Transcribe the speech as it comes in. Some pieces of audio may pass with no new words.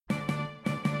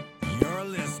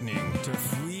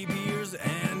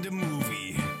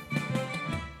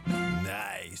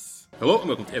Hello and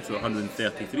welcome to episode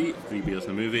 133 of Three Beers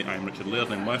in a Movie. I'm Richard Laird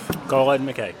and I'm with Colin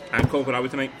Mackay. And Colin, where are we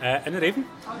tonight? In the Raven.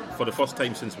 For the first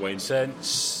time since when?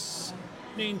 Since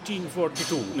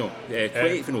 1942. No,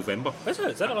 28th of November. Is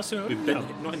it? Is that the last time? We've been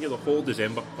not in here the whole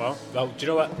December. Well, do you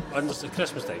know what? Under the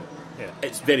Christmas time. Yeah.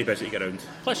 It's very busy to get around.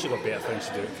 Plus you've got better things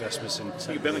to do at Christmas. And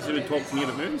You've been doing talk to me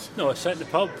about movies? No, sit in the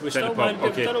pub. We Sit in still the pub, man,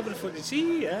 okay. Dinner over the foot to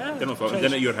see, yeah. Dinner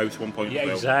at your house one point Yeah, as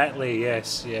well. exactly,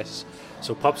 yes.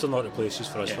 So pubs are not the places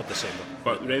for us for December.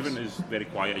 But Raven is very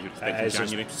quiet as you'd expect in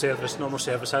January. Normal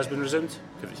service has been resumed.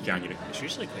 Because it's January. It's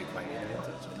usually quite quiet.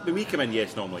 Isn't it? When we come in,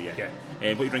 yes, normally, yeah.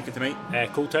 What are you drinking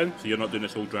tonight? Cold Town. So you're not doing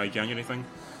this whole dry January thing?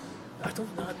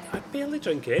 I barely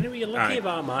drink anyway. You're lucky if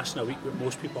I amass in a week, but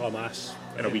most people amass.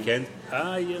 In a weekend?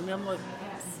 I'm like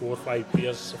 4 or 5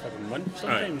 beers a month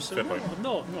sometimes. So I'm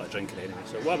not a drinker anyway.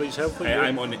 So what about yourself?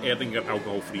 I'm on Erdinger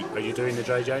alcohol free. Are you doing the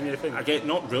dry January thing? I get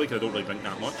not really because I don't really drink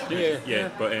that much.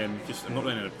 Yeah. But just I'm not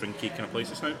really in a drinky kind of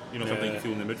places now. You know, something you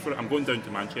feel in the mood for it. I'm going down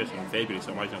to Manchester in February, so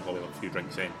I imagine I'll probably have a few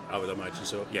drinks in. I would imagine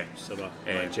so. Yeah. So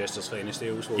Manchester's finest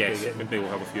ales. Yes, maybe we'll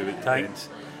have a few. Thanks.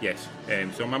 Yes.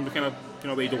 So I'm kind of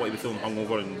where you don't like to be feeling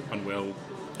hungover and unwell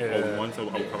all at once. I'll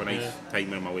have a nice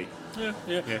time on my way.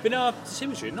 Yeah. But no,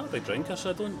 same as you, not a big drinker,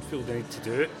 so I don't feel the need to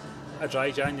do a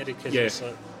dry January because it's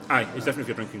like... Aye, it's different if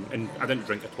you're drinking, and I didn't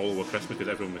drink at all over Christmas because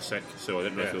everyone was sick, so I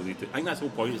didn't really feel the need to. I think that's the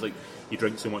whole point, is like you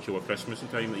drink so much over Christmas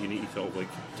and time that you need to sort of like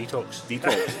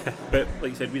detox. But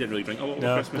like you said, we didn't really drink a lot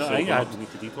over Christmas, so I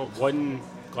need to detox. One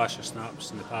glass of snaps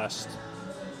in the past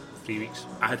 3 weeks.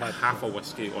 I had half a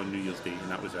whiskey on New Year's Day, and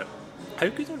that was it. How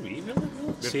good are we?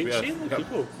 Really?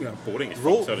 People. Yeah, boring.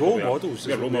 Role models.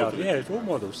 Yeah, role models. Yeah, role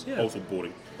models. Yeah. Also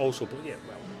boring. Yeah,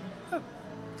 well.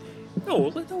 No,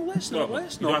 let's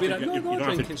not be that. No,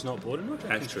 drinking's not boring. No,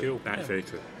 drinking's cool. That's very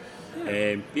true.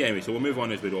 Anyway, so we'll move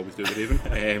on as we always do with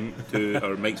Raven to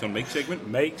our Mike's on Mike segment.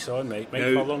 Mike's on Mike. Mike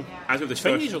now, Furlong. As we've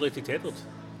discussed, he's related to Edward.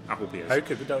 I hope he is. How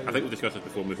could we doubt? I think we've discussed this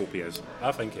before, and we hope he is.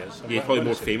 I think he is. He's probably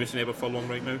more famous than ever Furlong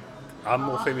right now. I'm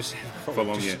more famous than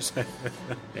Furlong, yes.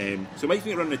 So Mike's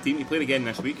going to run the team. He played again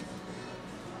this week.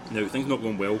 Now, things not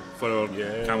going well for our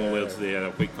Camel Lairds there.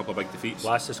 A couple of big defeats.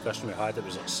 Last discussion we had, it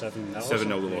was like 7-0. 7-0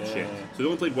 the loss, yeah. So they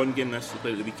only played one game this. They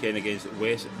played at the weekend against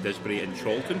West Disbury and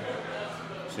Charlton.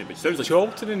 It sounds like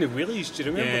Charlton and the Wheelies, do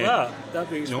you remember that?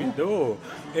 That makes me no.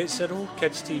 It's an old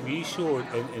kids' TV show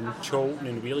in Charlton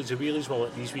and Wheelies. The Wheelies were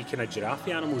like these wee kind of giraffe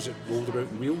animals that rolled about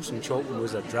in wheels, and Charlton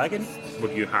was a dragon.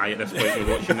 Were you high at this point when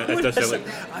watching it?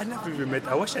 I never even met.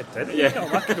 I wish I did.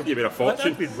 Yeah, you'd be a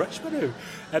fortune. I'd been rich by now.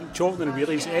 And Charlton and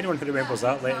Wheelies, anyone who remembers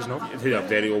that, let us know. They are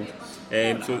very old.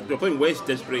 So they were playing West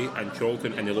Disbury and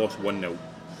Charlton, and they lost 1-0.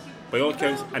 By all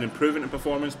accounts, an improvement in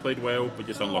performance, played well, but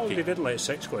just unlucky. They didn't let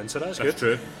 6 go in, so that's good. That's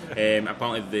true.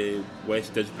 Apparently the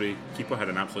West Disbury keeper had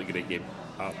an absolutely great game,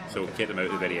 so kept them out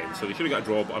at the very end. So they should have got a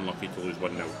draw, but unlucky to lose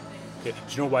 1-0. Okay. Do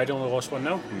you know why they only lost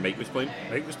 1-0? Mike was playing.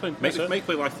 Mike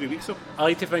played last 3 weeks, so. I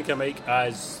like to think of Mike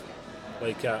as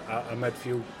like a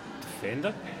midfield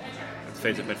defender. A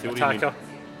defensive midfielder. Attacker.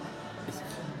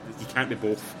 You can't be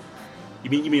both.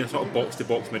 You mean a sort of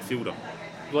box-to-box midfielder?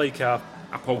 Like a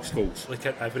Paul Scholes. Like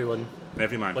an everyone.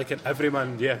 Everyman. Like an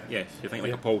everyman, yeah. Yes, you think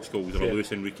like a Paul Scholes or a Luis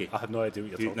Enrique. I had no idea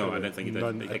what you're talking about. No, I didn't think you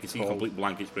did. I could see a complete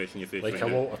blank expression in your face. Like right a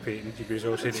now. Walter Payton, you could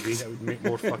also say to me, that would make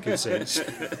more fucking sense.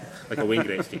 Like a Wayne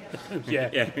Gretzky. Yeah.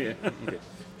 Okay.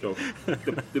 So,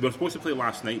 they were supposed to play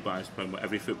last night, but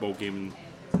every football game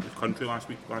in the country last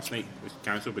night was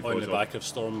cancelled because on the back of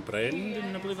Storm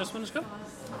Brendan, I believe this one is called?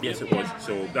 Yes, it was.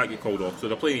 So that got called off. So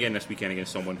they're playing again this weekend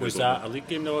against someone. Was that a league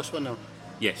game, the last one now?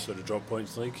 Yes. So the drop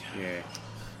points league? Yeah.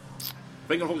 I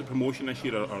think our hopes of promotion this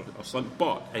year are slim,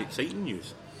 but exciting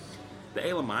news. The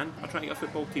Isle of Man are trying to get a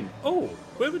football team. Oh,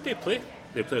 where would they play?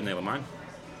 They play in the Isle of Man.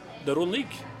 Their own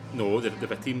league? No, they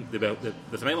have a team.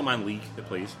 There's an Isle of Man league that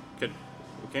plays.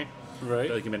 Okay? Right.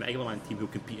 There can be an Isle of Man team who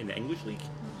compete in the English league.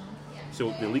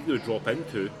 So the league they would drop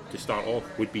into to start off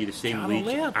would be the same league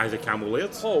as the Camel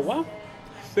Lairds. Oh, wow.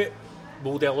 But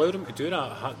will they allow them to do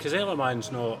that? Because Isle of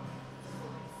Man's not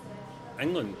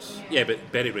England. Yeah,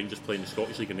 but Berwick Rangers play in the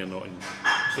Scottish League and they're not in.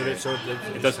 It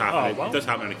does happen. Oh, wow. It does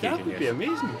happen on occasion. That would be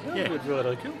amazing. That would be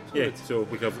really cool. Yeah, so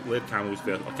we have Laird Camel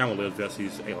Laird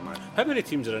versus Isle of Man. How many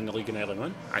teams are in the league in Isle of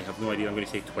Man? I have no idea. I'm going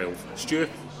to say 12. Stu,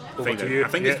 over to you. I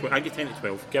think I get 10 to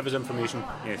 12. Give us information.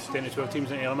 Yes. 10 to 12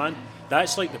 teams in Isle of Man.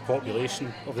 That's like the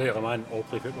population of the Isle of Man all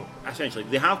play football. Essentially,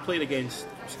 they have played against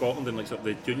Scotland in like sort of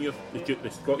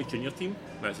the Scottish junior team.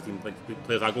 That's the team like the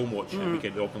players I go and watch every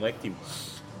weekend, the Auckland Leg team.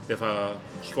 They have a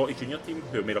Scottish junior team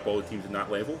who have made up all the teams in that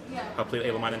level. Have played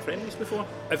Isle of Man in friendlies before.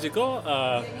 Have they got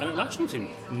an international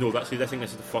team? No, I think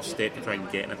this is the first step to try and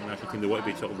get an international team. They want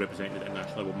to be sort of represented at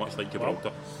international level, much like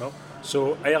Gibraltar. Well,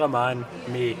 so Isle of Man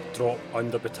may drop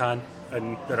under Bhutan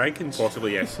in the rankings?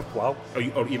 Possibly, yes. Wow.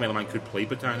 Or even Isle of Man could play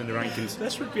Bhutan in the rankings.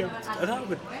 That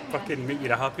would fucking make me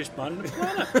the happiest man on the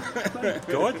planet. My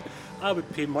God, I would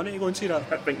pay money to go and see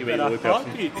that. I think you're in the a only person.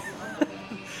 heartbeat.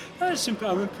 That's simple.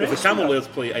 I'm impressed. If the Camel Lairs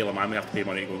play Isle of Man, we have to pay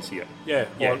money to go and see it. Yeah,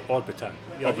 or Bhutan.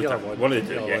 Or Bhutan. One of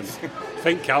the two, yes. I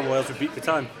think Camel Lairs would beat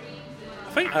Bhutan.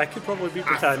 I think I could probably beat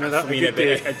Bhutan. It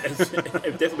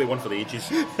would definitely be one for the ages.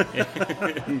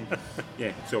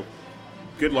 Yeah, so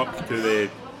good luck to the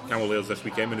Camel Lairs this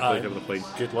weekend when they play whoever they're playing.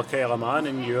 Good luck, Isle of Man,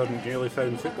 and your newly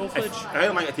found football fledge. Isle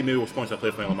of Man get a team who will sponsor a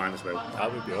player from Isle of Man as well.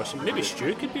 That would be awesome. Maybe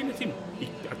Stu could be in the team.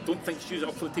 I don't think Stu's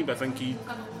up for the team, but I think he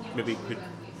maybe could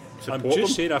support I'm just them.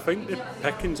 saying, I think the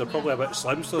pickings are probably a bit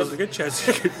slim, so there's a good chance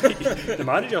he could be the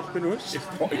manager. Who knows? He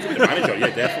could be the manager,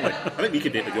 yeah, definitely. I think we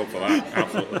could take the job for that,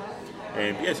 absolutely.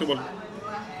 Yeah, so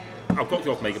I'll talk to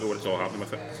you off mic about what it's all happening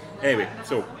with it. Anyway,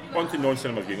 so on to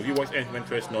non-cinema viewing. Have you watched anything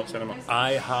interesting not cinema?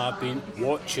 I have been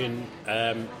watching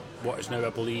what is now,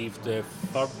 I believe, the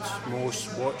third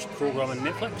most watched programme on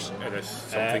Netflix. It is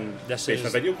something this based on a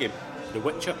is video game. The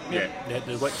Witcher. Yeah.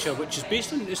 The Witcher, which is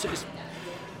based on...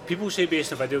 People say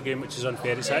based on a video game, which is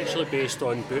unfair. It's actually based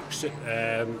on books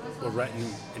that were written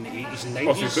in the 80s and 90s.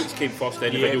 Oh, so the books came first,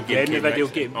 then the video game came the video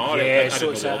next. game. Oh, yeah, right,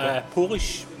 so it's a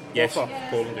Polish author.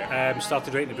 Poland, yeah.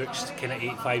 Started writing the books kind of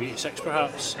 85, 86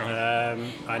 perhaps.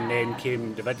 And then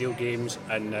came the video games,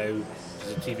 and now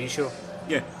the TV show.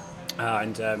 Yeah.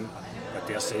 And I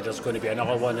dare say there's going to be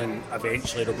another one, and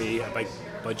eventually there'll be a big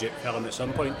budget film at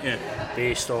some point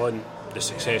based on the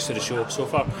success of the show so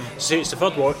far. So it's the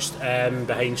third watched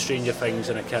behind Stranger Things,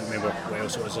 and I can't remember what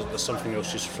else it was. There's something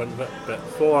else just in front of it. But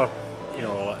for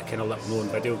a kind of little known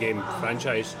video game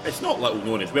franchise, it's not little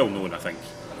known, it's well known, I think.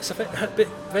 But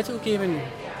video gaming,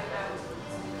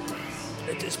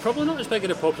 it's probably not as big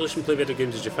in a population play video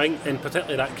games as you think, and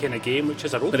particularly that kind of game, which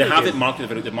is a role. But they haven't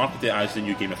marketed it. They marketed it as the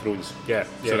new Game of Thrones. Yeah.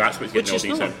 So that's what's getting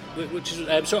the audience in. Which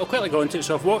is so I'll quickly go into it.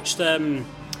 So I've watched.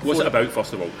 What's it about,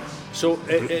 first of all? So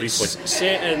it's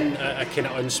set in a kind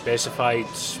of unspecified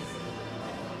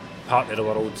part of the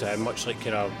world, much like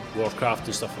kind of Warcraft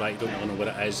and stuff like that. You don't really know what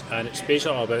it is, and it's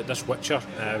basically about this Witcher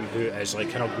who is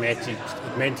like an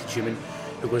augmented human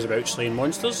who goes about slaying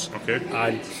monsters. Okay.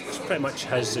 And it's pretty much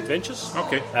his adventures.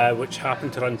 Okay. Which happen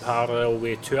to run parallel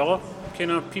with two other kind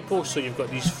of people. So you've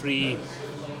got these three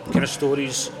kind of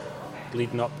stories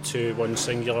leading up to one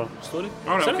singular story.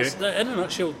 All right, so okay. In a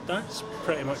nutshell, that's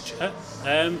pretty much it.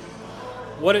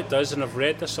 What it does, and I've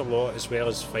read this a lot as well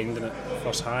as finding it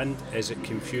firsthand, is it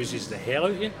confuses the hell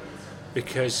out of you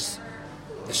because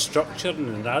the structure and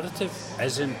the narrative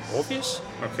isn't obvious.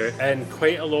 Okay. And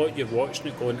quite a lot you're watching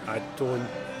it going, I don't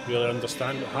really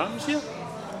understand what happens here.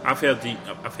 I've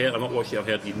not watched it, I've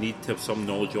heard you need to have some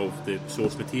knowledge of the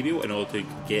source material in order to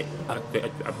get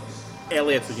a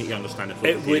early episode you understand the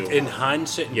It would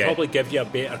enhance it and probably give you a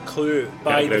better clue.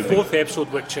 By the fourth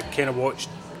episode, which I kind of watched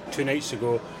 2 nights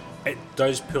ago, it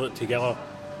does pull it together.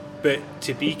 But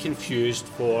to be confused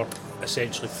for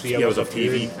essentially 3 hours of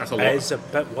TV that's a lot. Is a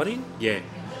bit worrying. Yeah.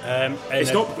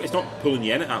 It's not pulling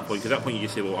you in at that point, because at that point you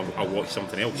just say, well, I'll watch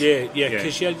something else. Yeah,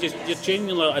 because you're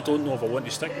genuinely, I don't know if I want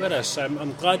to stick with this.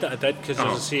 I'm glad that I did, because as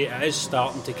I say, it is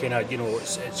starting to kind of,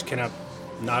 it's kind of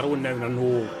narrowing down. I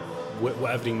know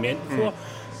what everything meant before,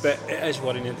 but it is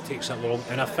worrying that it takes that long.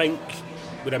 And I think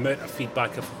with the amount of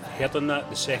feedback I've heard on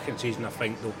that, the second season, I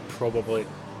think they'll probably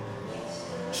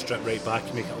strip right back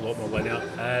and make it a lot more linear.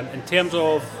 In terms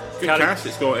of good cast,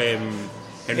 it's got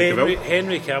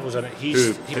Henry Cavill's in it. He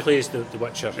plays the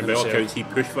Witcher. And by all accounts, he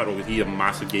pushed for it because he's a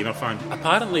massive gamer fan.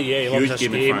 Apparently, he loves this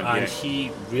game, fan, and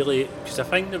he really, because I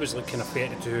think there was like kind of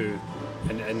 32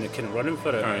 in the kind of running for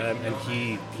it, and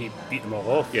he beat them all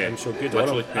off. Yeah, so good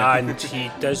on him. And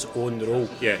he does own the role.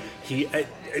 Yeah,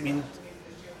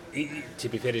 to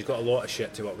be fair, he's got a lot of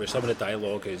shit to work with. Some of the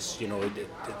dialogue is, make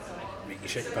you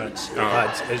shit your pants.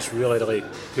 It's really, really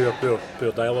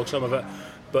poor dialogue, some of it.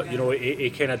 But, he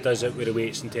kind of does it with the way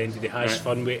it's intended. He has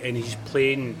fun with it, and he's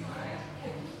playing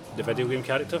the video game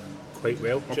character quite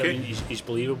well. Okay. Do you know what I mean? He's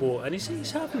believable, and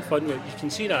he's having fun with it. You can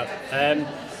see that.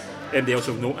 Anybody else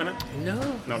of note in it?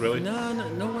 No. Not really? No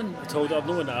one at all. No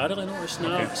one that I really noticed.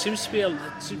 No. Okay. It seems to be,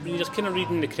 you're just kind of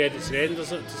reading the credits at the end, there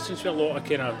seems to be a lot of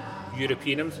kind of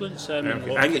European influence. I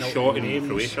think it's shot in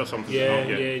Croatia or something. Yeah,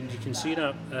 and you can see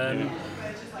that.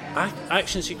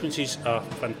 Action sequences are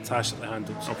fantastically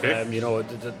handled. Okay.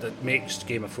 That makes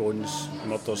Game of Thrones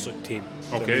murders look tame.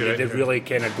 Okay, They really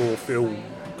kind of go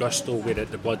gusto with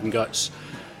it, the blood and guts.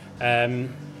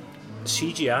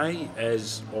 CGI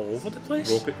is all over the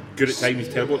place. Good at times,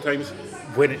 terrible at times.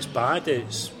 When it's bad,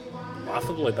 it's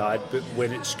laughably bad, but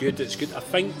when it's good, it's good. I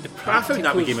think the practicals... I found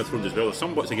that with Game of Thrones as well. There's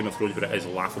some bits of Game of Thrones where it is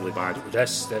laughably bad.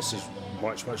 This is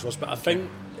much, much worse, but I think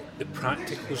the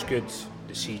practical's good,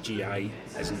 the CGI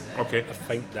isn't. Okay. I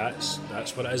think that's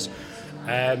what it is.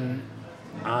 And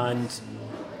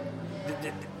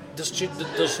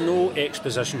there's no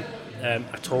exposition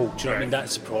at all. Do you know what I mean?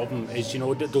 That's the problem. Is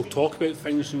they'll talk about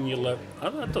things and you're like, I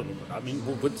don't know. I mean,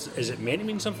 is it meant to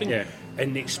mean something? Yeah.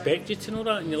 And they expect you to know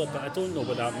that, and you're like, but I don't know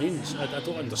what that means. I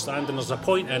don't understand. And there's a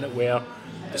point in it where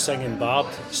the singing Bard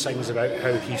sings about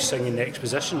how he's singing the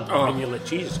exposition, and you're like,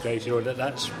 Jesus Christ,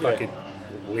 that's fucking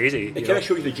lazy. It kind of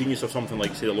shows you the genius of something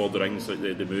like, say, the Lord of the Rings, like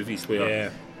the movies,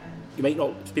 where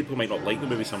people might not like the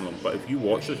movie, some of them, but if you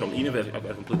watch it, even if you're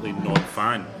a completely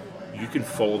non-fan, you can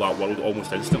follow that world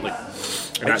almost instantly.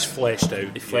 And it's fleshed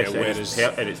out. It's fleshed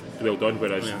out, and it's well done,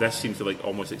 whereas this seems to like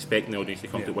almost expecting the audience to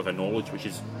come to it with a knowledge, which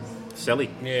is silly.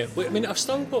 Yeah, I mean, I've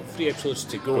still got 3 episodes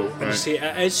to go, and I say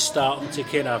it is starting to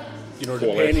kind of, the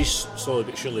penny's slowly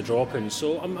but surely dropping.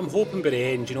 So I'm hoping by the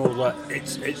end, that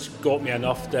it's got me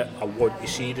enough that I want to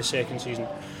see the second season.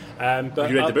 But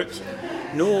have you read the books?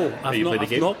 No,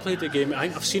 I've not played the game.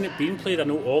 I've seen it being played. I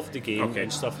know of the game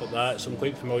and stuff like that, so I'm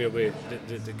quite familiar with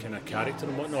the kind of character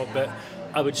and whatnot. But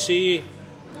I would say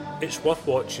it's worth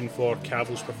watching for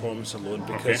Cavill's performance alone,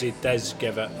 because he does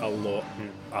give it a lot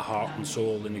of heart and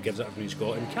soul, and he gives it everything he's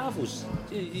got. And Cavill's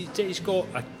he's got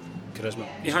a charisma.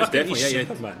 He has definitely,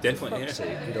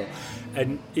 definitely.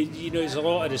 And there's a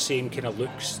lot of the same kind of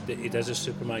looks that he does as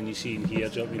Superman you see in here.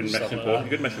 Do you know what I mean? Mission Impossible,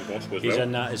 good Mission Impossible as well. He's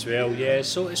in that as well, yeah.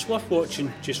 So it's worth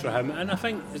watching just for him. And I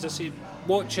think, as I say,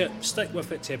 watch it, stick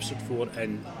with it to episode 4,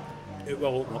 and it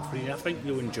will open up for you. I think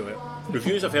you'll enjoy it.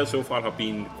 Reviews I've heard so far have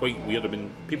been quite weird. I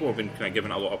mean, people have been kind of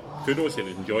giving it a lot of kudos and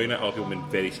enjoying it. Other people have been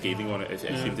very scathing on it. It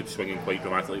seems to be swinging quite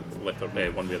dramatically, one way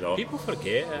or the other. People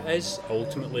forget it is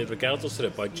ultimately, regardless of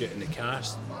the budget and the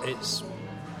cast, it's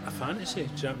a fantasy.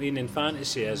 Do you know what I mean? And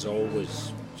fantasy is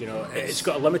always, it's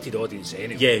got a limited audience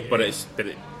anyway. Yeah, but I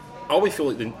always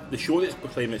feel like the show that's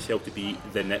proclaiming itself to be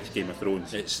the next Game of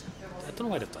Thrones. I don't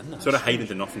know why they've done that. Sort of hiding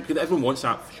to nothing, because everyone wants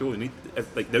that show. They need,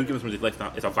 now Game of Thrones has left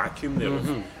that, it's a vacuum there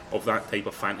of that type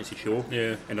of fantasy show,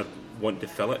 and they want to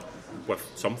fill it with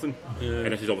something.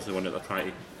 And this is obviously the one that they're trying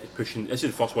to pushing. This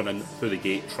is the first one in through the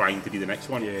gate, trying to be the next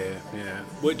one.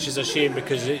 Which is a shame,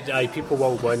 because people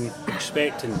will go in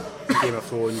expecting Game of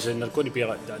Thrones, and they're going to be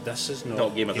like, this is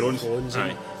not Game of Thrones.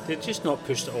 And they've just not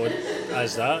pushed it on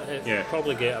as that. It'll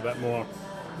probably get a bit more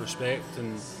respect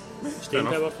and staying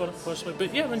power for it, possibly.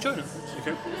 But yeah, I'm enjoying it.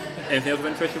 Okay. Anything else of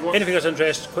interest you've watched? Anything else of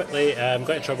interest? Quickly, got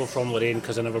in trouble from Lorraine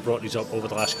because I never brought these up over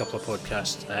the last couple of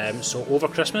podcasts. So over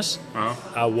Christmas,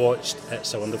 I watched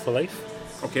It's a Wonderful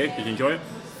Life. Okay, did you enjoy it?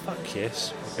 Fuck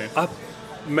yes. Okay. I'm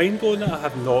mind blown that I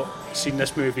have not seen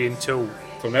this movie until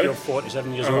you're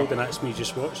 47 years old, and that's me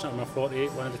just watching it. I'm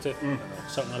 48, one of the two,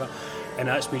 something like that. And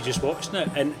that's me just watching it.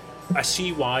 And I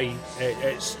see why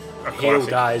it's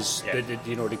hailed as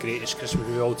the greatest Christmas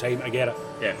movie of all time. I get it.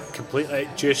 Yeah. Completely.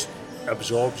 It just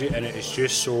absorbs you, and it's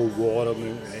just so warm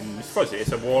and it's fuzzy.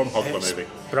 It's a warm, hug movie.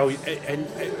 Brilliant. And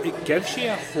it gives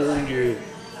you a whole new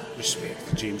respect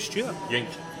for James Stewart.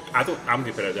 I'm going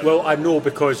to put it there. Well, I know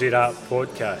because of that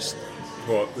podcast.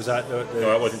 What? Was that the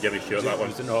No, it wasn't Jimmy Stewart, that one.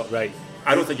 Was it not? Right.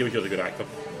 I don't think Jimmy Stewart's a good actor.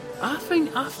 I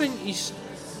think he's...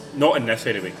 Not in this,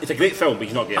 anyway. It's a great film, but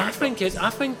he's not a great actor. I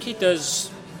think he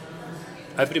does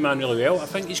every man really well. I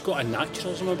think he's got a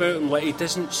naturalism about him. Like, he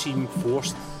doesn't seem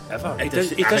forced ever. He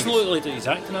doesn't look like he's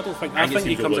acting, I don't think. I think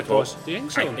he comes across... Do you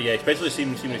think so? Yeah, especially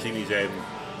seeing he's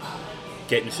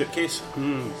getting the suitcase.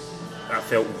 That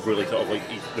felt really sort of like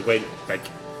they went big.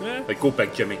 Yeah. Like, go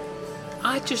big, Jimmy.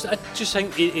 I just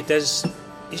think he does...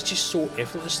 He's just so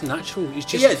effortless, natural. He's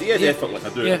just... He is effortless,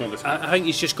 I do. Yeah, I think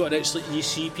he's just got it. It's like you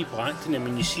see people acting him,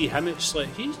 and you see him, it's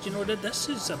like, this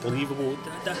is a believable...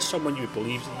 That's someone you would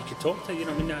believe that you could talk to, you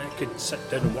know what I mean? I could sit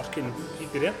down and work and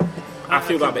he'd be there. I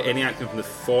feel that about any acting from the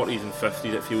 40s and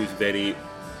 50s, it feels very...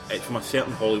 It's from a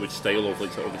certain Hollywood style of,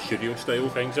 like, sort of the studio style. I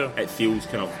think so. It feels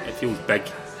big.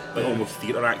 Like almost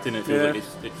theatre acting. It feels like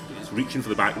it's reaching for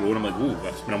the back row, and I'm like, oh,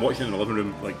 when I'm watching it in the living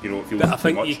room, like, it feels. But I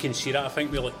think much. You can see that. I think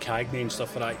with like Cagney and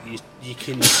stuff like that, you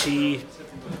can see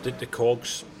the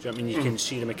cogs. Do you know what I mean? You can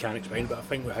see the mechanics behind. But I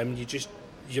think with him,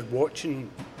 you're watching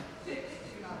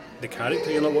the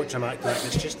character. You're not watching him act.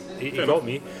 It's just he got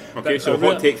me. Okay, so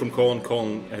hot take from Colin.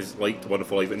 Colin has liked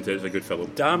Wonderful Life and says it's a good film.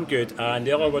 Damn good. And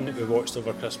the other one that we watched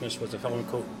over Christmas was a film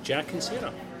called Jack and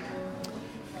Sarah.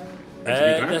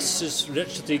 This is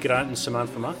Richard D. Grant and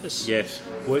Samantha Mathis. Yes.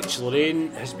 which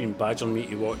Lorraine has been badgering me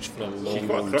to watch for a long, She's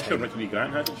got a long crush on time. Richard E.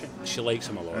 Grant, hasn't she? She likes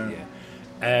him a lot,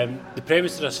 yeah. The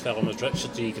premise of this film is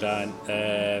Richard E. Grant,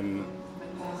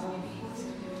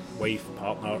 wife,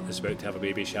 partner, is about to have a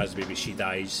baby. She has a baby, she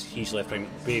dies. He's left with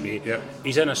a baby. Yeah.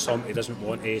 He's in a slump, he doesn't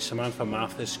want to. Samantha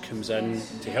Mathis comes in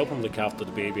to help him look after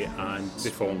the baby, and They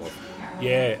fall in love.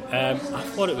 yeah, I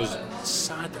thought it was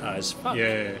sad as fuck.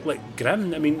 Yeah. Like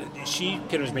grim. I mean, she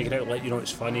kind of was making it out like,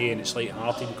 it's funny and it's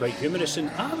light-hearted and quite humorous, and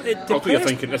it Also, you're depressed.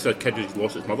 thinking this is a kid who's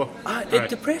lost his mother. It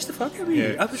depressed the fuck out of me.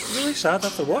 Yeah. I was really sad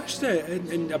after I watched it,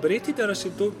 and I berated her. I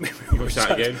said, "Don't make me watch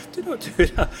that again? Do not do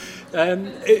that."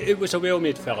 It was a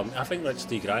well-made film. I think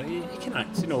Richard E. Grant, he can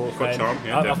act. Got charm,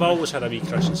 yeah, I've definitely. always had a wee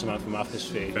crush on Samantha Mathis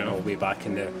for enough. way back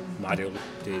in the Mario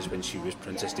days when she was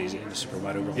Princess Daisy in the Super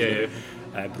Mario Bros.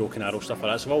 Yeah, Broken Arrow stuff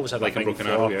like that. So I've always had Like a in thing Broken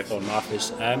for, Arrow, yes. for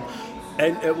Mathis.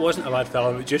 And it wasn't a bad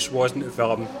film. It just wasn't the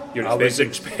film I was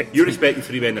expecting. You were expecting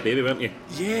Three Men and a Baby, weren't you?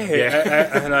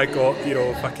 Yeah. And I got,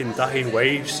 fucking dying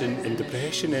wives and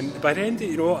depression, and by the end,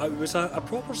 it was a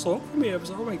proper slog for me. I was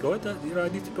like, oh my god, I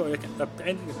need to go. I ended up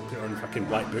putting on fucking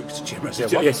black books to cheer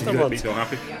myself up. Yes, you afterwards. makes me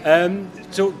happy.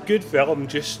 So good film.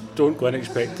 Just don't go in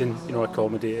expecting, a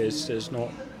comedy. It is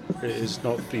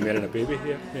not Three Men and a Baby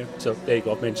here. Yeah. So there you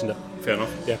go. I've mentioned it. Fair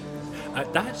enough. Yeah.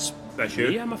 That's you.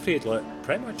 me, I'm afraid. Like,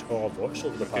 pretty much all I've watched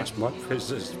over the past month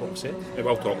is what I've said. Yeah,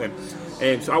 well, talk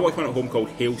then. So I watched one at home called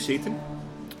Hail Satan.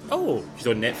 Oh, Which is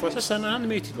on Netflix. is this an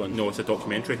animated one? No, it's a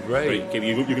documentary. Right. Okay,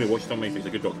 you're going to watch it on Netflix. It's a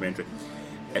good documentary.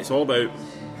 It's all about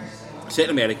set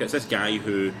in America. It's this guy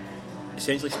who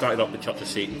essentially started up the Church of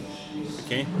Satan.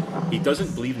 Okay, he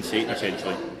doesn't believe in Satan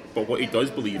essentially, but what he does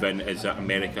believe in is that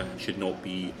America should not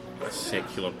be a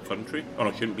secular country, or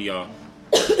it shouldn't be a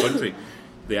country.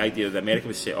 The idea that America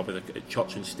was set up as a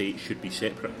church and state should be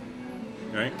separate,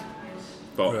 right?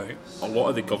 But Right. a lot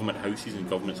of the government houses and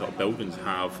government sort of buildings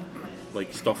have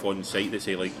like stuff on site that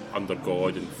say like under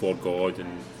God and for God and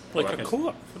all Like that a kind of-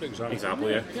 co-op, for example.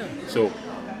 Example, yeah. So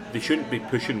they shouldn't be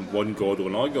pushing one God over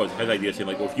another God. His idea is saying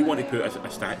like, well, if you want to put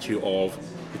a statue of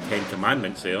the Ten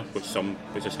Commandments there, which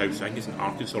this house, I think it's in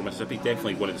Arkansas or Mississippi,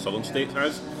 definitely one of the southern states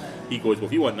has. He goes, well,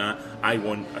 if you want that, I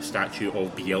want a statue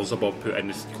of Beelzebub put in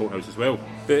this courthouse as well.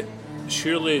 But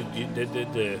surely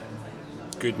the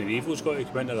good and evil's got to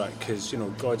come into that, because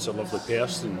God's a lovely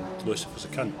person, Lucifer's a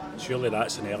cunt. Surely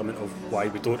that's an element of why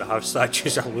we don't have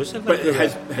statues of Lucifer. But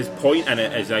his point in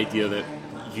it is the idea that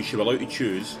you should be allowed to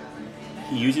choose.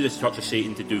 He uses this Church of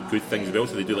Satan to do good things as well,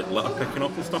 so they do like litter picking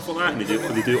up and stuff like that, and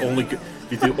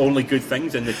they do only good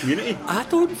things in the community. I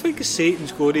don't think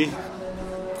Satan's going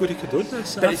to condone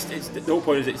this. But the whole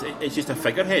point is it's just a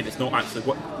figurehead. It's not actually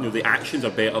what the actions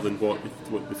are better than what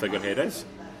the figurehead is.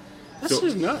 This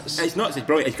is nuts. It's nuts. It's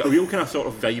brilliant. It's got a real kind of sort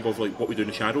of vibe of like what we do in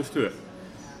the shadows to it.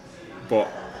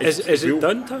 But Is real. it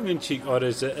done tongue in cheek, or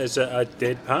is it a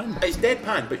deadpan? It's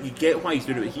deadpan, but you get why he's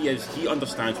doing it. He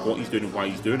understands what he's doing and why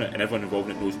he's doing it, and everyone involved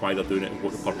in it knows why they're doing it and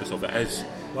what the purpose of it is.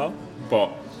 Well,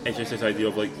 But it's just this idea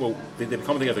of like, well, they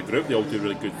become together as a group. They all do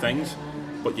really good things,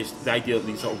 but just the idea of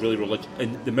these sort of really religious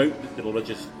and the amount that the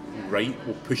religious right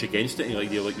will push against it. And the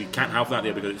idea like we can't have that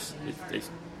there because it's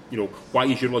why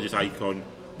is your religious icon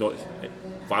not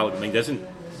valid? Mine isn't.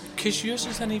 because yours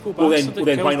is an evil Well bastard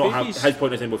then that why kills not have? babies. His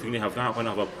point is then, well, if you're going to have that,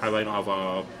 why not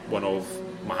have one of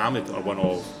Muhammad or one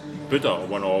of Buddha or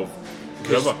one of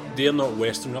whoever? They're not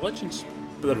Western religions.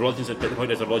 But the religions, the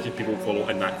point is, the religion people follow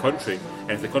in that country,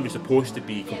 and if the country's supposed to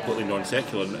be completely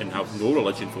non-secular and have no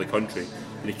religion for the country,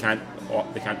 then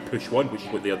they can't push one, which is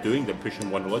what they are doing. They're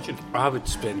pushing one religion. I would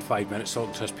spend 5 minutes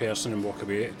talking to this person and walk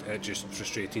away just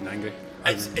frustrated and angry.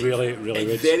 I It's really would.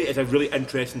 It's a really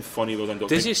interesting, funny, well done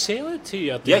documentary. Does he sell it to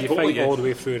you? Or do Yeah, you totally, think yeah. all the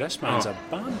way through this man's a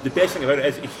bam? The best thing about it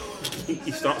is he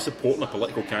starts supporting a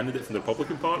political candidate from the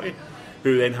Republican Party,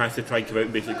 who then has to try and come out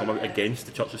and basically come out against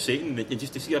the Church of Satan. And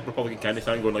just to see a Republican candidate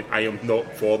standing going like, I am not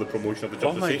for the promotion of the Church Oh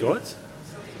of my Satan. god.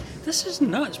 This is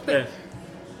nuts, but Yeah.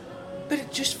 but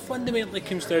it just fundamentally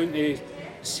comes down to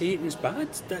Satan's bad.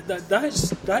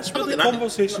 That's where the that.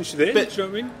 conversation should end. But Do you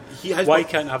know what I mean? he has Why one-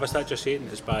 can't I have a statue of Satan?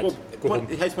 It's bad. Well, Go home.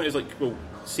 his point is like, well,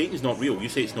 Satan's not real. You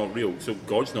say it's not real, so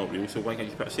God's not real. So why can't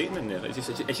you put a Satan in there? It's just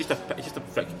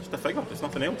a figure. It's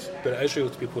nothing else. But it is real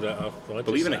to people that are religious.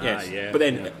 Believe in it, yes. Yeah, but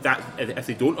then yeah. that if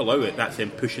they don't allow it, that's them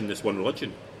pushing this one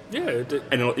religion. Yeah,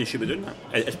 And they should be doing that.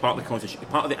 As part of the Constitution,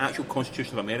 part of the actual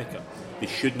Constitution of America, they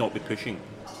should not be pushing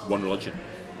one religion.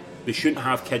 They shouldn't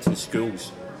have kids in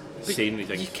schools saying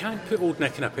anything. you can't put old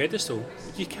Nick in a pedestal.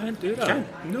 You can't do that.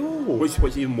 can't. No.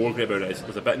 What's even more great about it is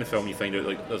there's a bit in the film you find out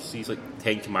like there's these like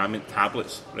 10 Commandment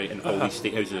tablets right in all these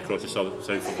state houses across the south of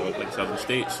the southern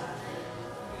states,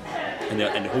 and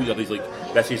the whole idea is like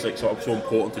this is like sort of so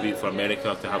important to be for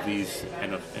America to have these,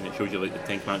 and it shows you like the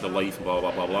 10 Commandments of life and blah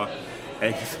blah blah blah.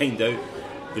 And you find out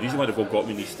the reason why they've all got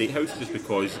them in these state houses is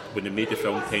because when they made the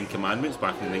film 10 Commandments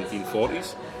back in the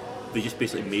 1940s, they just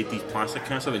basically made these plastic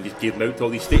castles and just gave them out to all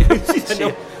these state houses.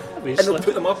 And they'll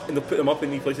put them up,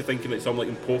 in these places thinking it's some like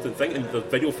important thing, and the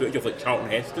video footage of like Charlton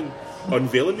Heston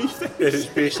unveiling these things. It's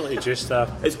basically just a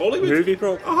it's Hollywood movie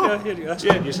prop. Uh-huh.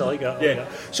 Yeah, used to like that. Yeah.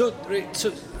 So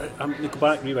I'm going to go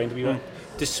back, rewind a wee bit.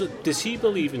 Does he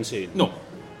believe in Satan? No.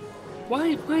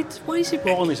 Why is he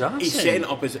rolling his ass? He's setting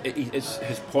up his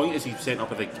point is he's setting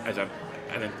up as a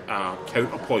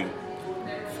counterpoint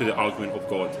to the argument of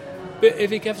God. But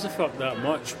if he gives a fuck that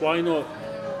much, why not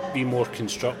be more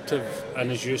constructive?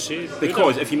 And as you say,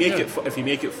 because if you make it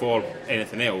for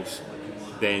anything else,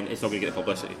 then it's not going to get the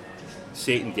publicity.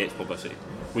 Satan gets publicity.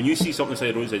 When you see something on the side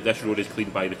of the road that this road is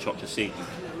cleaned by the Church of Satan,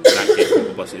 that gets more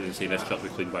publicity than saying this church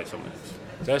was cleaned by someone else.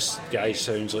 This guy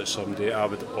sounds like somebody I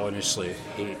would honestly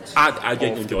hate. I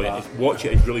didn't enjoy it. Watch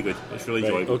it, it's really good. It's really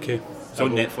enjoyable. Okay. It's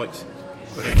on Netflix.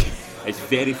 It's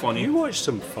very funny. You watched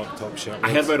some fucked up shit.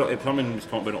 I heard about it, someone was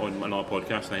talking about it on another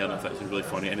podcast, and I heard that it's really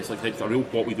funny, and it's like a real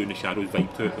What We Do in the Shadows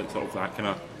vibe to it, like sort of that kind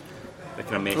of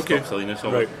messed up silliness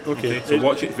of it. Okay. So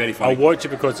watch it, it's very funny. I'll watch it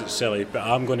because it's silly, but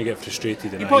I'm going to get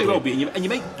frustrated. You probably will be, and you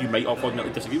might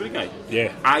unfortunately disagree with the guy.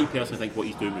 Yeah. I personally think what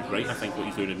he's doing is right. I think what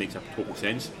he's doing makes a total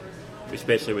sense,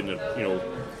 especially when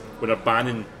they're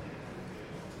banning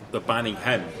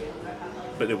him,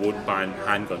 but they won't ban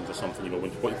handguns or something.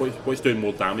 What's doing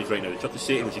more damage right now? The Church of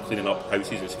Satan, which is cleaning up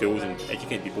houses and schools and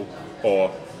educating people, or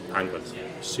handguns.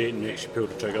 Satan makes you pull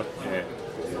the trigger. Yeah.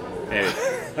 Anyway.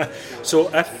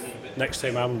 So if next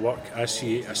time I'm in work I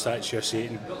see a statue of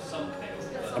Satan,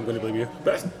 I'm going to blame you.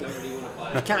 But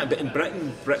I can't. But in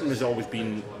Britain has always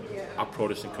been a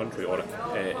Protestant country, or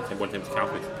one time it's a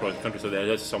Catholic Protestant country. So there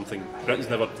is something. Britain's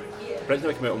never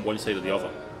come out on one side or the other.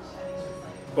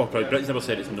 Well, Britain's never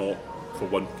said it's not. For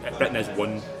one, Britain is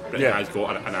one. Britain has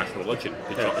got a national religion.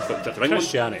 It's got the Church of England.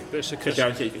 Christianity, but it's a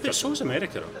Christianity. But so is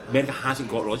America. America hasn't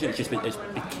got religion. It's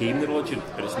became the religion,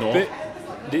 but it's not. But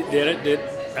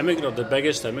the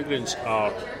biggest immigrants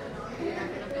are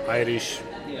Irish,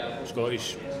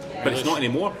 Scottish. But it's not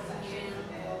anymore.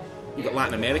 You've got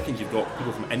Latin Americans. You've got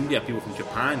people from India, people from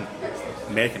Japan.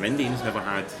 American Indians never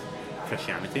had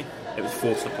Christianity. It was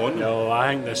forced upon them. No, I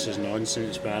think this is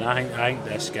nonsense, man. I think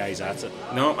this guy's at it.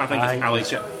 No, I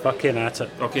like it. Fucking at it.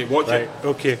 Okay, watch it.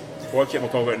 Okay. Watch it and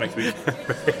we'll talk about it next week.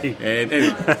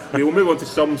 Anyway, we will move on to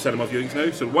some cinema viewings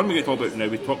now. So the one we're going to talk about now,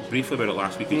 we talked briefly about it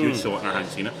last week because you saw it and I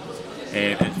hadn't seen it.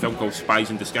 It's a film called Spies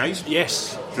in Disguise.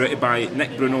 Yes. Directed by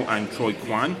Nick Bruno and Troy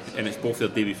Kwan, and it's both their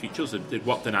debut features. They'd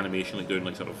worked in animation, like doing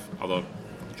like sort of other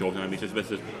jobs in animation.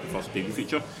 This is the first debut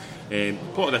feature. The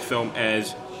plot of this film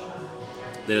is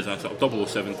there's a sort of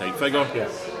 007 type figure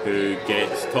who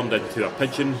gets turned into a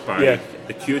pigeon by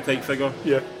the Q type figure.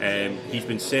 He's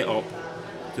been set up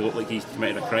to look like he's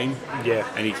committed a crime,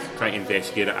 and he's trying to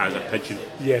investigate it as a pigeon.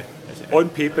 On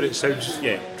paper it sounds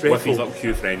dreadful. With his little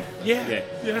Q friend.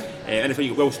 And if you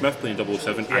got Will Smith playing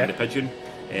 007 and the pigeon,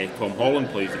 Tom Holland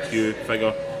plays the Q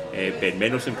figure, Ben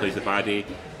Mendelsohn plays the baddie,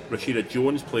 Rashida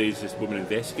Jones plays this woman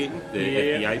investigating, the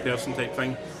FBI person type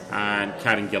thing, and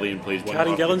Karen Gillan plays one.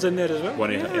 Karen Gillan's in there as well.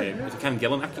 Is it Karen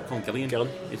Gillan? I keep calling Gillian.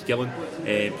 It's Gillan.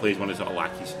 Plays one of the sort of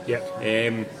lackeys.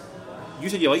 You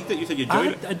said you liked it. You said you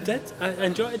enjoyed it. I did. I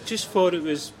enjoyed it. Just thought it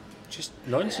was just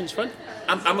nonsense fun.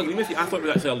 I'm agreeing with you. I thought it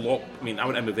was actually a lot. I mean, I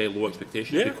went in with very low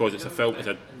expectations because it's a film. It's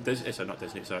an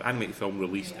animated film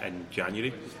released in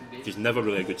January, which is never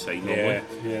really a good sign normally.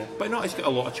 But no, it's got a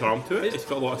lot of charm to it. It's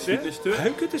got a lot of sweetness to it. How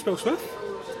good is Will Smith?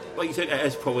 Like you said, it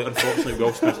is probably, unfortunately,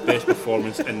 Will Smith's best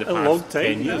performance in the past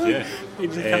 10 years. He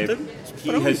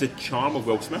has the charm of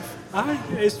Will Smith.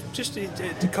 It's just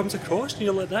it comes across, and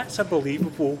you're like, that's a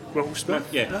believable Will Smith.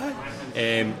 I'm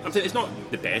saying it's not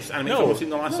the best animated film I've seen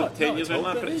in the last 10 years,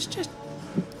 but it's just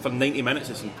for 90 minutes,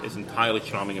 it's entirely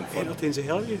charming and fun. Entertains the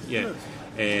hell out of you.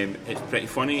 It's pretty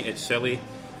funny. It's silly.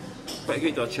 Quite a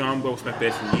great deal of charm. Will Smith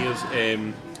best in years.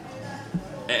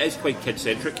 It is quite kid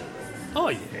centric. Oh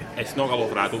yeah. It's not a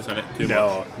lot of adults in it too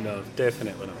much. No,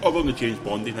 definitely not. Other than the James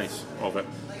Bondiness of it.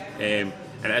 And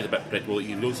it is a bit predictable.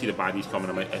 You don't see the baddies coming.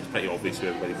 It's pretty obvious who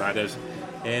everybody bad is.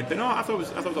 But no, I thought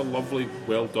it was a lovely,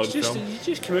 well done film. You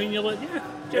just come in and you're like,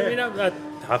 I'm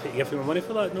happy to give you my money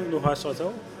for that. No hassle at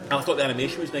all. And I thought the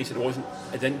animation was nice.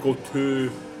 It didn't go too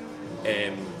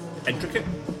intricate.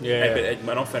 But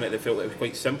enough in it that felt like it was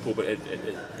quite simple. But you know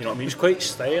what I mean? It was quite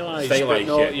stylised. But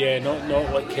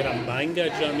not like kind of manga. Do you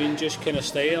know what I mean? Just kind of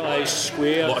stylised,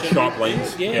 square. A lot of sharp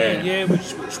lines.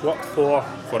 Which worked for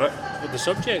it. the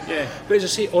subject. Yeah. But as I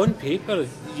say, on paper,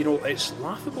 it's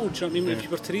laughable. Do you know what I mean? If you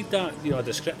were to read that, a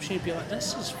description, you'd be like,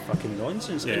 "This is fucking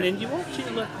nonsense." Yeah. And then you watch it,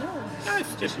 you're like, "No."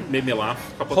 It's just made me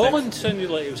laugh a couple of times. Holland sounded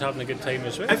like he was having a good time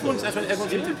as well. Everyone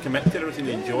seemed to commit to everything,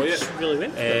 they enjoy it. Just really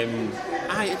went.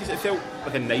 It felt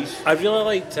like a nice. I really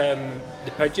liked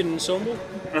the Pigeon Ensemble.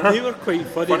 They were quite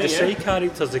funny. The side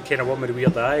characters, the kind of one with the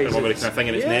weird eyes. The one with the kind of thing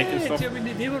in its neck and stuff. I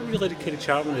mean, they were really kind of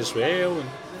charming as well. And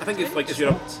I think it's like if you're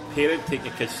a parent taking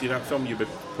your kids to see that film, you'd be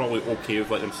probably okay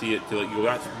with letting them see it. To like,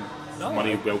 that's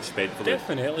money well spent for them.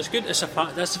 Definitely, it's good. It's a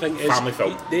that's the thing. Family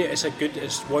film. It's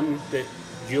It's one that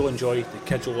you'll enjoy. The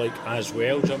kids will like as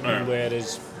well. Do you know what I mean?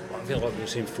 Whereas I feel like we're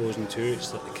saying Frozen 2,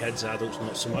 it's like the kids, adults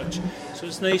not so much. So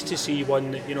it's nice to see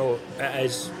one that it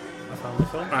is a family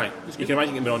film. Aye, you can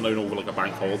imagine it being on now over like a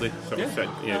bank holiday sort of thing.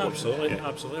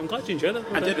 Absolutely. I'm glad you enjoyed it.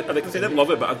 I didn't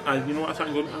love it, but I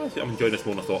started going, I'm enjoying this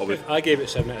more than I thought I would. I gave it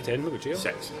 7 out of 10. What would you?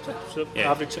 6. So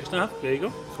average 6.5. There you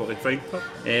go. Totally fine.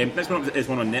 Next one is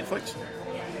one on Netflix. So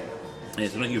I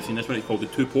don't think you've seen this one. It's called The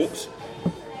Two Popes.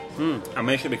 I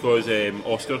mention it because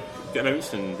Oscar got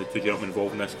announced and the two gentlemen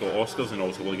involved in this got Oscars, and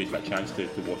also really got a chance to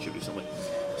watch it recently.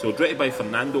 So directed by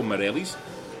Fernando Meirelles,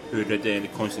 who did The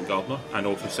Constant Gardener and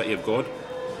also City of God.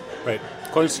 Right,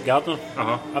 Constant Gardener.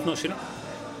 I've not seen it.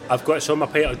 I've got it on my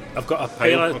pile. I've got a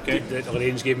pile that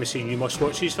Lorraine's gave me saying you must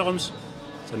watch these films.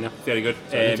 It's in there. Very good.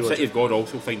 City of God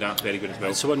also find that very good as well.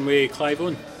 It's the one with Clive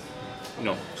Owen.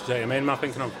 No. Is that a man am I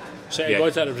thinking of? City of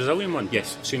God's that a Brazilian one?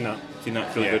 Yes. Seen that.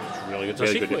 Really good. It's really good. There's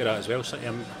a sequel to that as well. City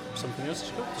something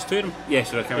else. There's 2 of them.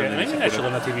 Yes, so I can't remember. Actually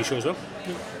on a TV show as well.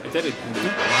 It did it.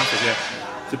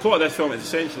 The plot of this film is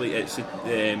essentially it's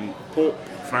Pope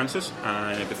Francis,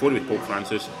 and before he was Pope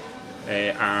Francis,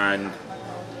 and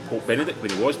Pope Benedict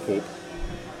when he was Pope,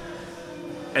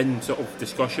 in sort of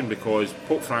discussion because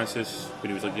Pope Francis, when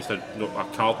he was like just a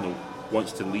cardinal,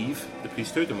 wants to leave the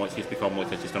priesthood and wants to just become like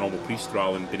just a normal priest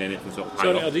rather than being anything sort of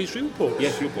higher. Sorry, are these real popes?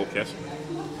 Yes, real popes, yes.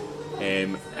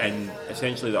 And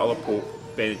essentially the other Pope,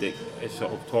 Benedict, is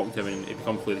sort of talking to him and it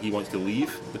becomes clear that he wants to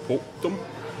leave the popedom.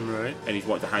 Right. And he's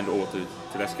wanting to hand it over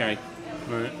to this guy.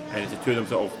 Right. And it's the two of them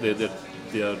sort of,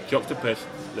 they're juxtaposed,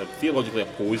 they're theologically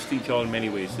opposed to each other in many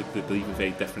ways. They believe in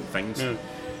very different things. Yeah.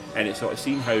 And it's sort of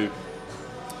seeing how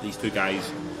these two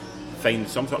guys find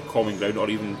some sort of common ground or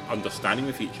even understanding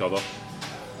with each other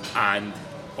and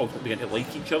ultimately begin to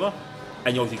like each other.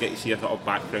 And you also get to see a sort of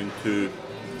background to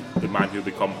the man who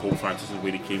become Pope Francis and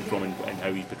where he came from and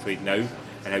how he's portrayed now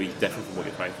and how he's different from what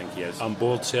you try to think he is. I'm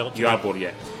bored, sir. You are bored,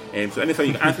 yeah. So anything,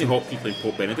 you got Anthony Hopkins playing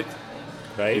Pope Benedict.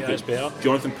 Right, that's better.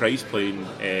 Jonathan Pryce playing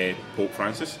Pope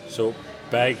Francis. So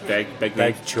big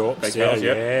chops. Big Yeah, house,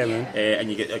 yeah. Man. And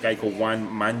you get a guy called Juan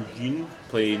Manjun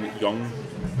playing young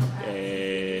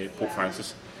Pope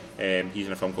Francis. He's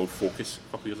in a film called Focus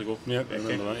a couple of years ago. Yeah, I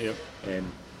remember that. Yeah.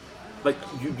 Like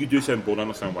you do sound bored. I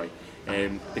understand why.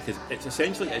 Because it's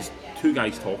essentially two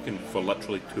guys talking for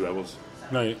literally 2 hours.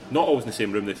 Right. Not always in the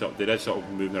same room. There is sort of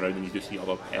moving around, and you do see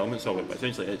other elements of it. But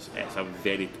essentially, it's a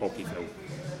very talky film.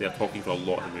 They're talking for a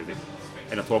lot of the movie,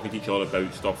 and they're talking to each other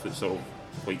about stuff that's sort of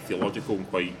quite theological and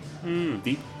quite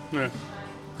deep. Yeah.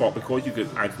 But because you've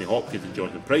got Anthony Hopkins and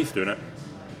Jonathan Pryce doing it,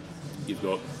 you've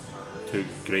got two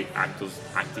great actors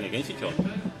acting against each other,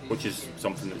 which is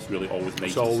something that's really always nice.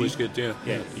 It's always see. good, yeah.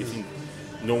 Yeah, you've seen.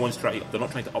 No one's they're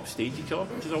not trying to upstage each other,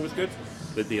 which is always good.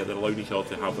 They're allowing each other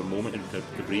to have their moment and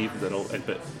to breathe, but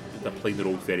they're playing the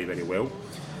role very, very well.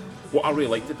 What I really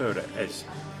liked about it is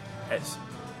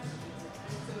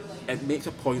it makes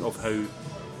a point of how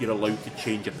you're allowed to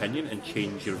change opinion and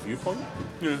change your viewpoint.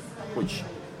 Yeah. Which,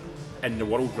 in the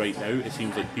world right now, it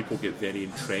seems like people get very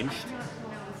entrenched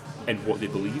in what they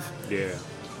believe. Yeah.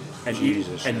 And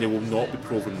Jesus. And they will not be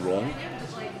proven wrong.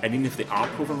 And even if they are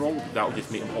proven wrong, that will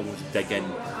just make them almost dig in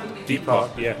deeper,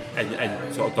 yeah,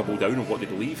 and sort of double down on what they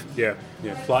believe. Yeah.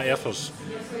 Flat earthers.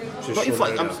 Not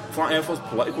even flat earthers,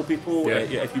 political people.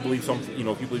 Yeah. If you believe something,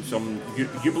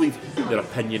 you believe their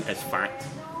opinion is fact,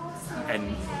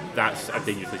 and that's a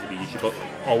dangerous place to be. You should be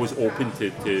always open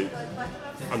to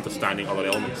understanding other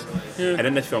elements. Yeah. And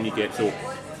in this film, you get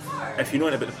if you know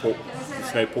anything about the Pope,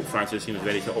 it's now Pope Francis seems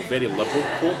very liberal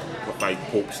Pope by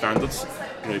Pope standards.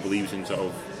 He believes in sort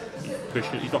of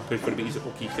he's not pushing for it, but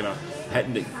he's kind of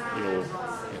hitting that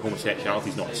homosexuality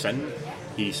is not a sin.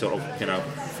 He sort of kind of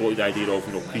floated the idea of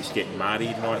priests getting married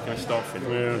and all that kind of stuff. And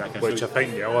that kind which of I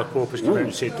think the other Pope has come out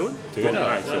and said don't do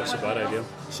that. That's a bad idea.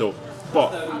 So,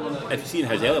 but if you see in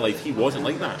his early life, he wasn't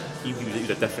like that. He was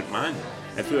a different man.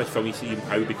 And through this film, you see him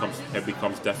how he becomes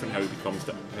different, how he comes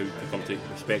to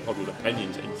respect other's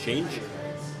opinions and change.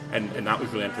 And that was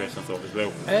really interesting, I thought, as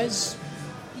well.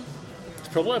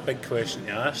 probably a big question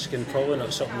to ask, and probably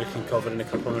not something we can cover in a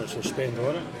couple of minutes we'll spend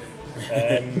on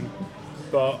it.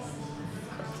 But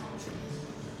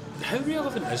how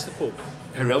relevant is the Pope?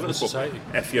 How relevant is the Pope? Society?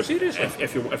 If you're Seriously?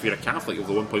 if you're a Catholic of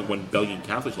the 1.1 billion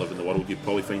Catholics live in the world, you'd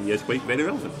probably find he is quite very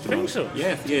relevant. I think so.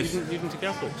 Yeah, yes. Even to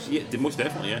Catholics. Yeah, most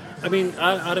definitely. Yeah. I mean,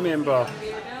 I remember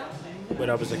when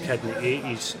I was a kid in the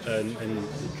 80s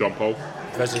and John Paul.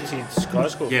 visited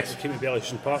Glasgow. Yes. I came to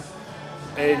Bellation Park,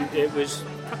 and it was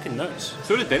fucking nuts.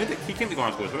 So did Benedict. He came to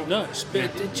Glasgow as well. Nuts, but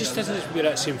it just doesn't wear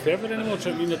that same fervour anymore. Do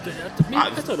you know what I mean?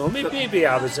 I don't know. Maybe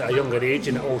I was at a younger age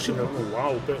and it all seemed like, oh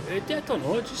wow, but I don't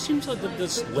know. It just seems like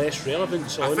there's less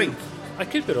relevance. I think I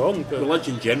could be wrong, but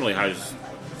religion generally has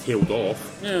tailed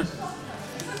off. Yeah.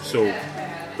 So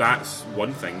that's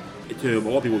one thing. To a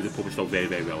lot of people, the Pope is still very,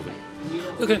 very relevant.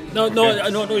 Okay,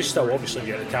 no, he's still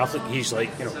obviously a Catholic. He's like,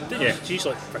 he's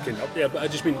like freaking up there. But I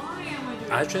just mean,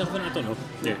 as relevant, I don't know.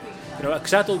 Yeah. You know,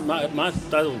 because I don't, my dad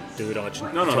don't do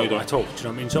religion. No, you don't. at all. Do you know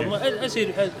what I mean? So,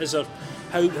 is there,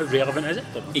 how relevant is it?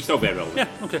 He's still very relevant.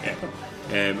 Yeah. Okay.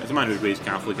 Yeah. As a man who's raised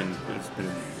Catholic and has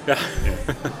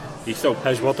been, he's still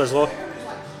his word is law.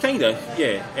 Kinda,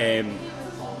 yeah.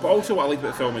 But also, what I like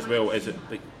about the film as well is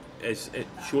it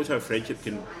shows how friendship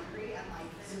can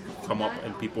come up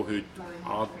in people who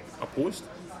are opposed,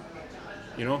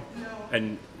 you know,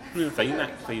 and find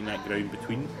that ground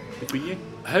between you.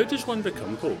 How does one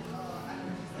become Pope?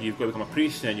 You've got to become a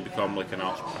priest, and then you become like an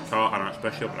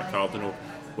archbishop and a cardinal.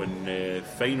 When the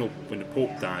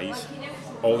Pope dies,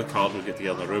 all the cardinals get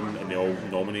together in a room and they all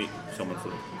nominate someone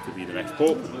to be the next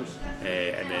Pope,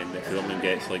 and then if someone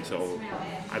gets like sort of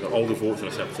either all the votes or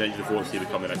a certain percentage of the votes, they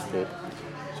become the next Pope.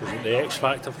 So is it the X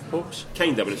factor for popes?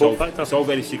 Kinda, but it's all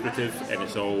very secretive, and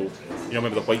it's all, you know,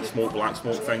 remember the white smoke, black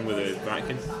smoke thing with the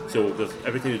Vatican? So there's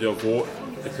every time they do a vote,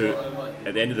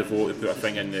 at the end of the vote, they put a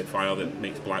thing in the fire that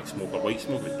makes black smoke or white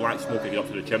smoke. If it's black smoke, they get up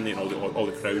to the chimney and all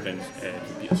the crowd in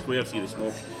Peter Square see the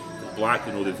smoke. If it's black,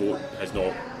 they know the vote has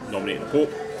not nominated a Pope.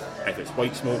 If it's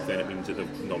white smoke, then it means that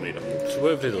they've nominated a Pope. So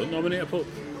what if they don't nominate a Pope?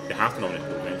 They have to nominate a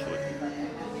Pope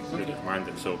eventually. They command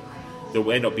it. So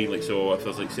they'll end up being like, so if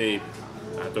there's like, say,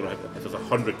 I don't know, if there's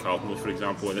 100 cardinals, for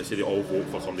example, and let's say they all vote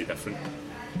for somebody different,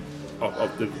 or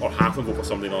half of them vote for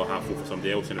somebody and the other half vote for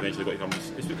somebody else, and eventually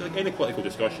it's like any political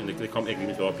discussion, they come to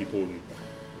agreements with other people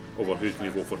over who's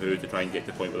going to vote for who to try and get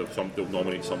to the point where they'll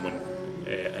nominate someone.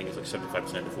 I think it's like 75%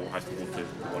 of the vote has to go to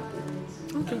one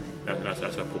Pope. Okay.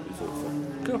 That's what Pope is voted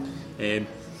for. Cool.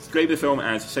 Describe the film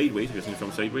as Sideways. Have you seen the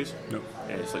film Sideways? No.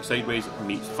 It's like Sideways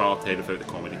meets Far Ted without the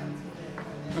comedy.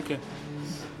 Okay.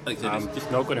 Like I'm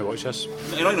just not going to watch this.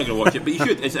 You're not going to watch it, but you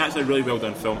should. It's actually a really well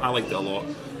done film. I liked it a lot,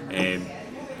 and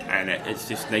it's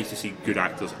just nice to see good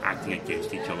actors acting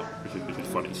against each other, which is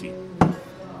fun to see.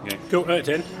 Okay. Cool. Out of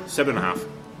 10. 7.5.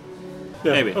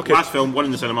 Yeah, anyway, okay. last film, one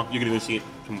in the cinema. You're going to go see it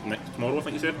tomorrow, I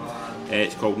think you said.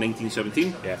 It's called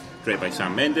 1917. Yeah. Directed by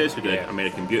Sam Mendes, who did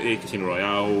American Beauty, Casino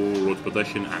Royale, Road to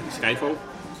Perdition, and Skyfall.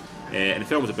 And the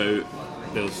film is about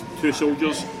there's two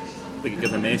soldiers. They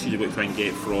give a message about trying to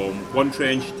get from one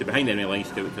trench to behind enemy lines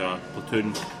to get to a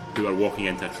platoon who are walking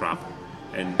into a trap.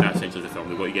 And that's essentially the film.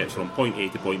 They've got to get from point A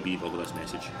to point B with this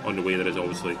message. On the way there is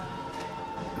obviously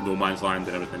no man's land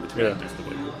and everything between.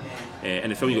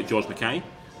 And the film, you got George Mackay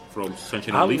from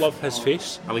Sunshine and Leaf. I love his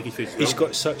face. I like his face as He's well.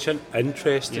 got such an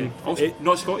interesting... Also,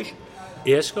 not Scottish.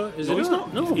 He is Scottish? No, he's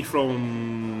not. No. He's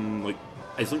from like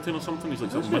Islington or something. He's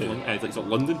like something like sort of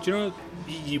London. Do you know,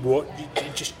 you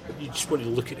just want to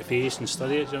look at the face and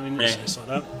study it. Do you know what I mean? It's like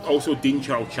that. Also, Dean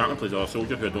Charles Chapman plays a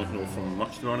soldier who I don't know from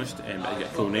much, to be honest, but he got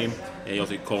a cool name. He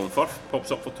also Colin Firth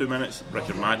pops up for 2 minutes,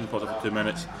 Richard Madden pops up for 2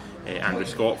 minutes, Andrew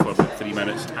Scott for about 3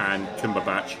 minutes, and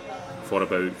Cumberbatch for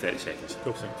about 30 seconds.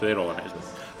 Cool. So they're all in it as well.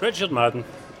 Richard Madden,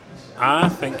 I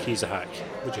think he's a hack.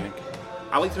 What do you think?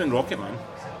 I liked him in Rocket Man.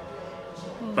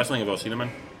 Best thing I've ever seen him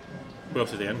in. Who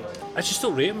else is he in? I just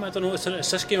don't rate him. I don't know. It's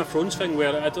this Game of Thrones thing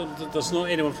where there's not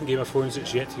anyone from Game of Thrones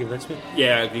that's yet to convince me.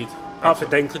 Yeah, I agreed. Apart from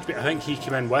Dinklage, but I think he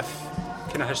came in with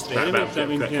kind of history.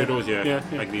 Kudos, yeah.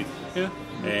 Agreed.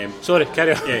 Yeah. Sorry,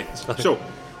 carry on. Yeah. So,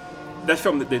 this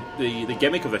film, the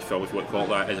gimmick of this film, if you want to call it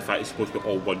that, is the fact it's supposed to be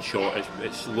all one shot.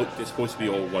 It's supposed to be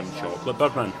all one shot. Like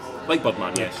Birdman. Like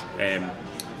Birdman, yes.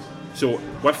 So,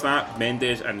 with that,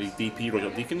 Mendes and the DP, Roger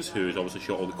Deakins, who's obviously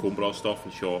shot all the Coen Brothers stuff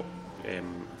and shot, I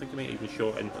think he might even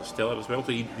shot Interstellar as well.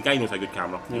 So the guy knows a good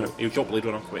camera. Yeah. He shot Blade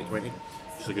Runner 2020.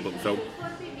 Just a good looking film.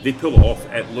 They pull it off.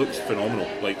 It looks phenomenal.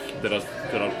 Like there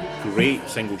are great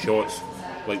single shots.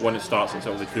 Like one that starts in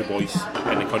sort of the two boys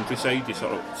in the countryside. They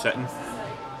sort of sitting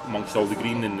amongst all the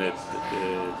green and the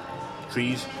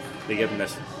trees. They give them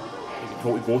this.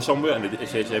 To go somewhere, and it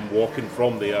says them walking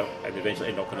from there, and eventually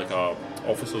end up in like a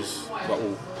officer's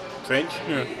little trench,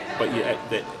 but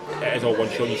it is all one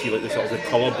shot. You see like the sort of the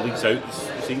colour bleeds out.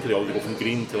 You see, they all go from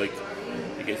green to like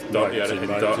it gets dirtier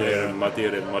and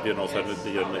muddier and all of a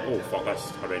sudden you're like, oh fuck, that's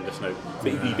horrendous now.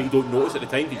 But you don't notice at the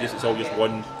time. It's all just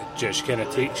one. It just kind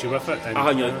of takes you with it.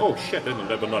 And you're like, oh shit, we're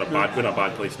in a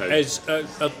bad place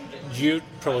now. You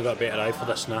probably got a better eye for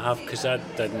this than I have, because I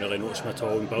didn't really notice them at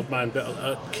all in Birdman,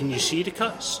 but can you see the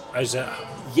cuts? Is it?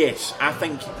 Yes, I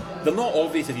think they're not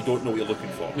obvious if you don't know what you're looking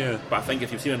for. Yeah. But I think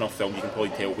if you've seen enough film, you can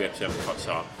probably tell where certain cuts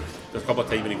are. There's a couple of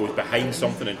times when he goes behind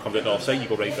something and comes out the other side, you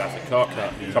go, right, that's a cut.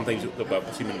 Sometimes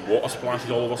I've seen when water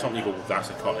splashes all over something, you go, that's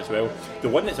a cut as well. The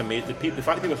one that's amazing, the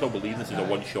fact that people still believe this is a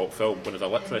one-shot film, when there's a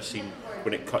literally scene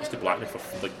when it cuts to blackness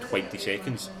for like 20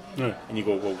 seconds, and you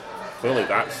go, well, clearly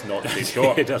that's not the same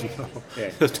shot. It doesn't know.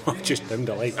 Yeah. It's not just dimmed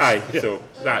the lights. Aye, so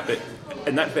that bit,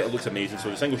 and that bit looks amazing. So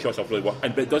the single shots are really work,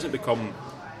 but it doesn't become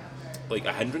like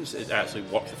a hindrance. It actually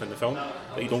works within the film.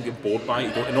 Like, you don't get bored by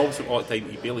it. And also all the time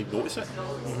you barely notice it.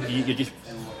 You're just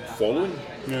following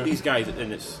these guys,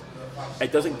 and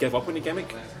it doesn't give up on the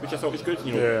gimmick, which I thought was good.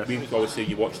 You know, we always say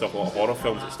you watch stuff, a lot of horror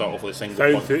films that start off with a single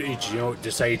found footage. You know,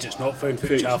 decides it's not found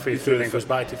footage halfway through, and then goes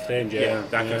back to friends. That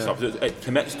kind of stuff. It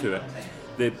commits to it.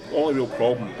 The only real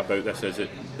problem about this is that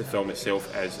the film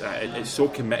itself is it's so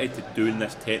committed to doing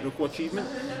this technical achievement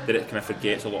that it kind of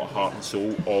forgets a lot of heart and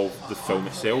soul of the film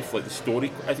itself. Like the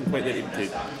story isn't quite there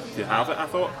to have it, I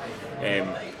thought.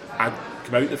 I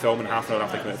come out the film, and half an hour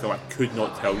after I came out the film, I could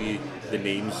not tell you the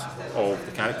names of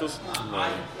the characters.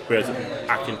 Whereas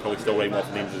I can probably still write off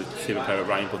the names of the Saving Private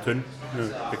Ryan platoon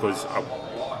because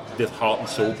there's heart and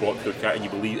soul brought to the character, and you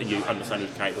believe and you understand who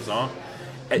the characters are.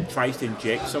 It tries to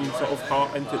inject some sort of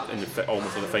heart into it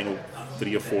almost in the final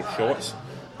 3 or 4 shots,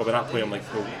 but by that point I'm like,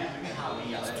 well,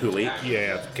 it's too late.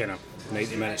 Yeah, kind of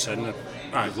 90 minutes in,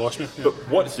 you've lost me. Yeah. But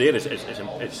what's there is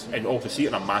and also see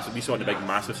it on we saw it on a big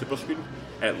massive super screen.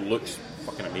 It looks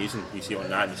fucking amazing. You see it on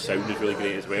that, and the sound is really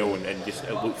great as well, and just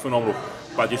it looks phenomenal.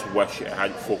 But I just wish it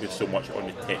had focused so much on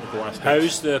the technical aspects.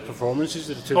 How's the performances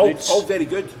of the two leads? All very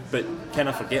good, but kind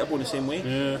of forgettable in the same way.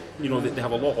 Yeah. You know, they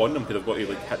have a lot on them because they've got to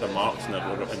like hit their marks,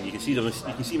 and you can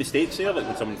see mistakes there, like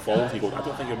when someone falls, and you go, I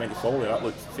don't think you're meant to fall there. That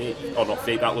looks fake, or not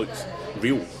fake. That looks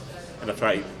real, and I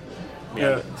try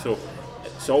to. So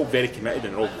it's all very committed,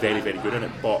 and they're all very, very good in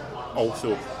it. But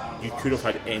also, you could have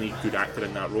had any good actor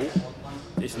in that role.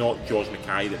 It's not George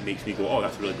Mackay that makes me go, oh,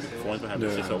 that's a really good performance by him.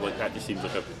 It's just sort of like that just seems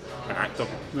like an actor.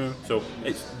 So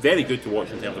it's very good to watch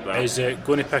in terms of that. Is it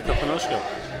going to pick up an Oscar?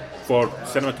 For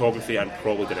cinematography and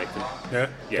probably directing. Yeah.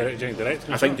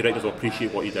 Directing. I think directors will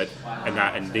appreciate what he did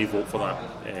and they vote for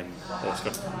that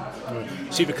Oscar.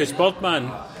 See, because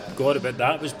Birdman got about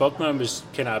that, Birdman was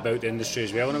kind of about the industry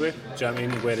as well in a way. Do you know what I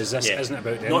mean? Whereas this isn't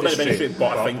about the industry. Not about the industry,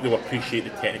 but I think they'll appreciate the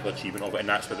technical achievement of it, and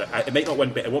that's what it might not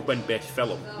win. It won't win best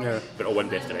film, but it'll win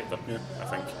best director. I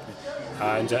think.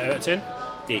 And out of 10,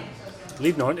 8.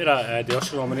 Leading on to that, the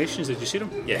Oscar nominations. Did you see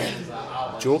them? Yeah.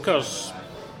 Joker's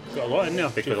got a lot in there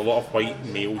because a lot of white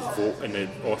males vote in the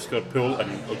Oscar pool, and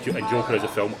Joker as a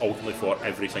film ultimately for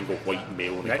every single white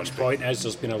male in the Next country. point is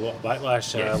there's been a lot of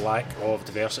backlash, lack of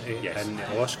diversity in the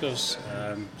Oscars.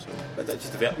 But that's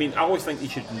just I mean, I always think you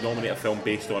should nominate a film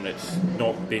based on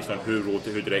not based on who wrote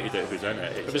it, who directed it, who's in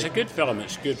it. If it's a good film,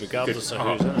 it's good regardless of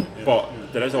who's in it. Yeah.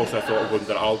 But there is also a thought of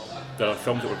there are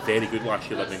films that were very good last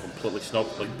year that have been completely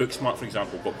snubbed. Like Booksmart, for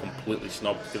example, got completely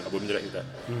snubbed because a woman directed it.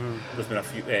 There's been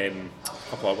a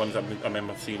couple of ones I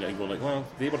remember seeing it and going like, well,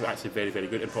 they were actually very, very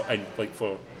good. And like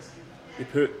they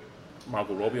put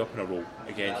Margot Robbie up in a role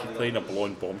again. She's playing a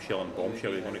blonde bombshell and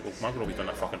Bombshell. You're going, well, Margot Robbie's done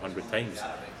that fucking 100 times.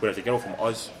 Whereas the girl from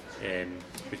Us,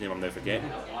 whose name I'm now forgetting,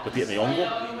 Lupita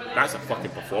Nyong'o, that's a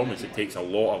fucking performance. It takes a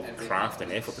lot of craft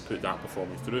and effort to put that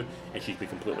performance through, and she's been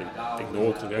completely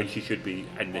ignored when she should be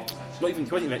in the. She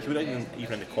wasn't even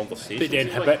in the conversation. But then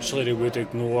habitually they would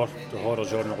ignore the horror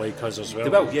genre like us as well.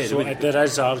 They will, yeah. So there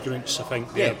is arguments, I think.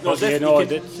 Yeah,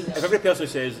 if every person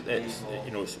says it's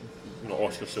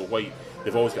Oscar's so white,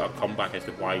 they've always got a comeback as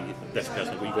to why this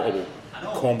person. You go, oh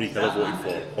well, comedy's never voted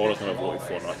for, horror's never voted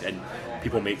for, and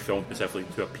people make films specifically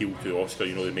to appeal to Oscar.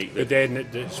 You know, they make. But then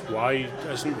it's why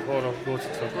isn't horror voted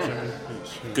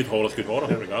for? Good horror's good horror,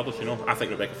 regardless. You know, I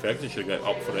think Rebecca Ferguson should get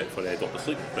up for it for Doctor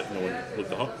Sleep, but no one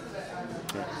looked at her.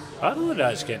 I don't know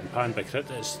that it's getting panned by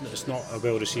critics. It's not a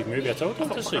well-received movie at all.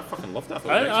 I fucking loved that.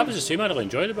 I was the same. I really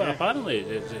enjoyed it, but apparently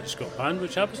it's got panned,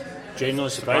 which I was genuinely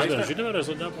surprised when I was reading about it.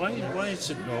 I was like, why is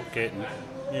it not getting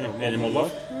any more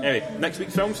love? Anyway, next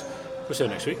week's films. What's out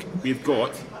next week? We've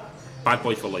got Bad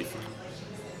Boys for Life.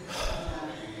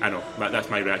 I know, that's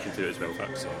my reaction to it as well.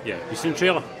 So, yeah. You seen the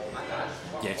trailer?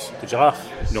 Yes. Did you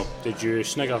laugh? No. Did you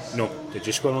snigger? No. Did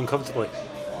you squirm uncomfortably?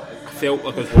 I felt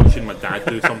like I was watching my dad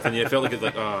do something. It felt like it's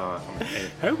like,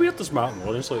 How weird does Martin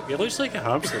Lawrence look? He looks like a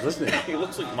hamster, doesn't he? He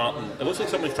looks like Martin. It looks like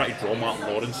someone's trying to draw Martin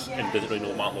Lawrence and doesn't really know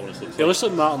what Martin Lawrence looks like. It looks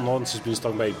like Martin Lawrence has been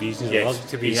stung by bees and he's allergic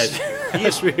to bees. He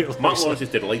is. Martin Lawrence is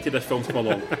delighted this film's come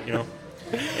along, you know.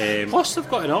 Plus, they've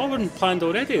got another one planned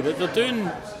already. They've lined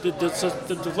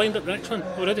up the next one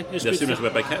already. As soon as we're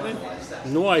big hit then?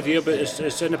 No idea, but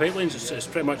it's in the pipelines. It's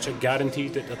pretty much a guarantee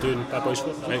that they're doing Bad Boys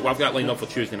 4. Right, well, I've got that lined up for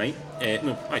Tuesday night.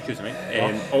 Tuesday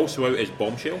night. Also out is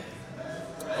Bombshell.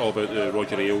 All about the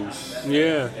Roger Ailes,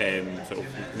 sort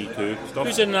of Me Too stuff.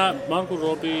 Who's in that? Margot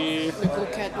Robbie, Nicole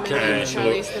Kidman,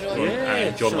 Charlize Theron,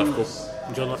 and John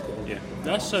Lithgow. John Lithgow. Yeah,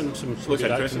 that's some looks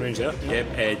good acting range there.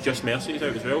 Yeah, Just Mercy is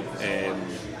out as well.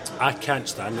 I can't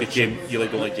stand it. You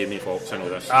don't like Jamie Foxx, I know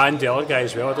this. And the other guy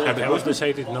as well. I don't think I was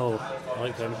decided. No, I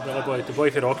like him. The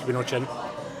boy for Rocky with no chin.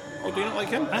 Oh, do you not like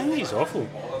him? I think he's awful.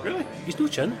 Really? He's no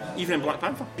chin. Even in Black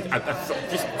Panther?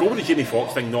 Just go with the Jamie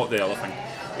Foxx thing, not the other thing.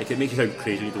 It can make you sound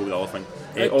crazy when you go with the other thing.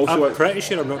 I'm pretty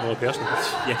sure I'm not the only person.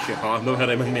 Yes, you are. I've never heard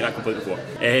anyone make that complaint before.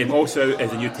 Also,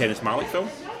 is a new Terrence Malick film.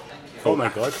 Oh my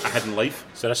god. A Hidden Life.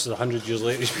 So this is 100 years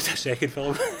later, he's made a second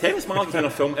film. Terrence Malick's doing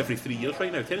a film every 3 years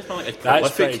right now. Terrence Malick is prolific.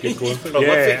 That's pretty good going for it.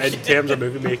 Yeah, in terms of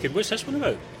movie making. What's this one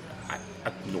about?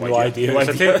 No idea.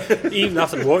 Even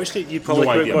after watched it, you'd probably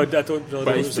go, I don't really know.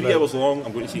 But it's 3 hours long.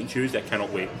 I'm going to see it on Tuesday. I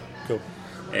cannot wait. Cool.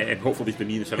 And hopefully it's been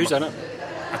me in the cinema. Who's in it?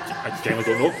 I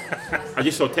genuinely don't know. I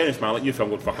just saw Terrence Malick, new film,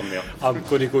 good fuck him there. I'm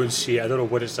going to go and see it. I don't know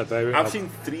what it's about. I've seen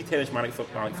 3 Terrence Malick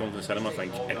films in the cinema, I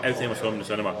think, and every time I saw them in the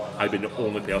cinema, I've been the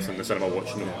only person in the cinema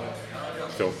watching them.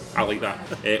 So I like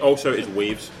that. Also, it's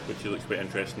Waves, which looks quite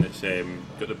interesting. It's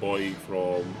got the boy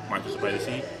from Manchester by the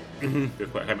Sea. I'm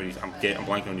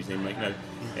blanking on his name right now.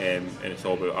 And it's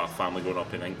all about our family growing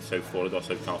up in, I think, South Florida or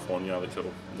South California, like sort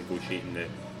of negotiating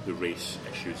the race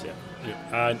issues there.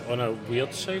 Yeah. And on a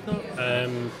weird side note,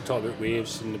 talk about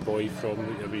Waves and the boy from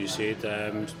whatever you said,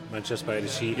 Manchester by the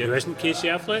Sea, who isn't Casey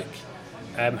Affleck.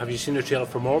 Have you seen the trailer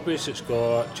for Morbius? It's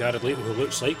got Jared Leto, who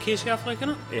looks like Casey Affleck in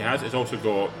it. It has. It's also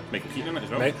got Michael Keaton in it as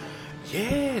well. Right.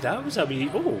 Yeah, that was a wee...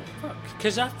 Oh, fuck.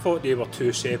 Because I thought they were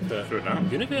two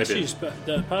separate universes, but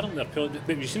apparently they're purely...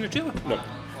 Have you seen the trailer? No.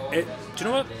 Do you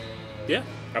know what? Yeah.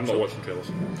 I'm not watching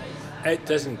trailers. It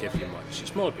doesn't give you much.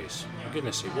 It's Morbius. For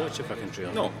goodness sake, watch a fucking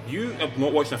trailer. No, you are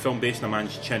not watching a film based on a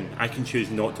man's chin. I can choose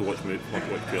not to watch trailers.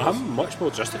 I'm much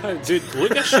more justified. Dude, look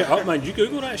this shit up, man. You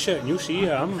Google that shit and you'll see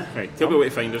Right, tell me where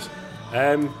to find us.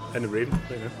 In the Raven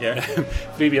right now. Yeah.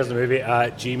 3 Beers in the Movie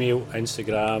at Gmail,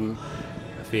 Instagram,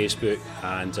 Facebook,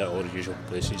 and all the usual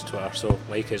places, Twitter. So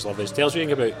like us, love us. Tell us what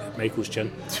you think about Michael's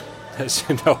chin. That's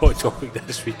the hot topic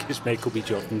this week is Michael B.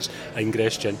 Jordan's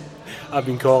ingress chin. I've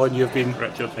been Colin, you've been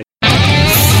Richard. 3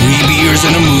 Beers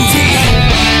in a Movie.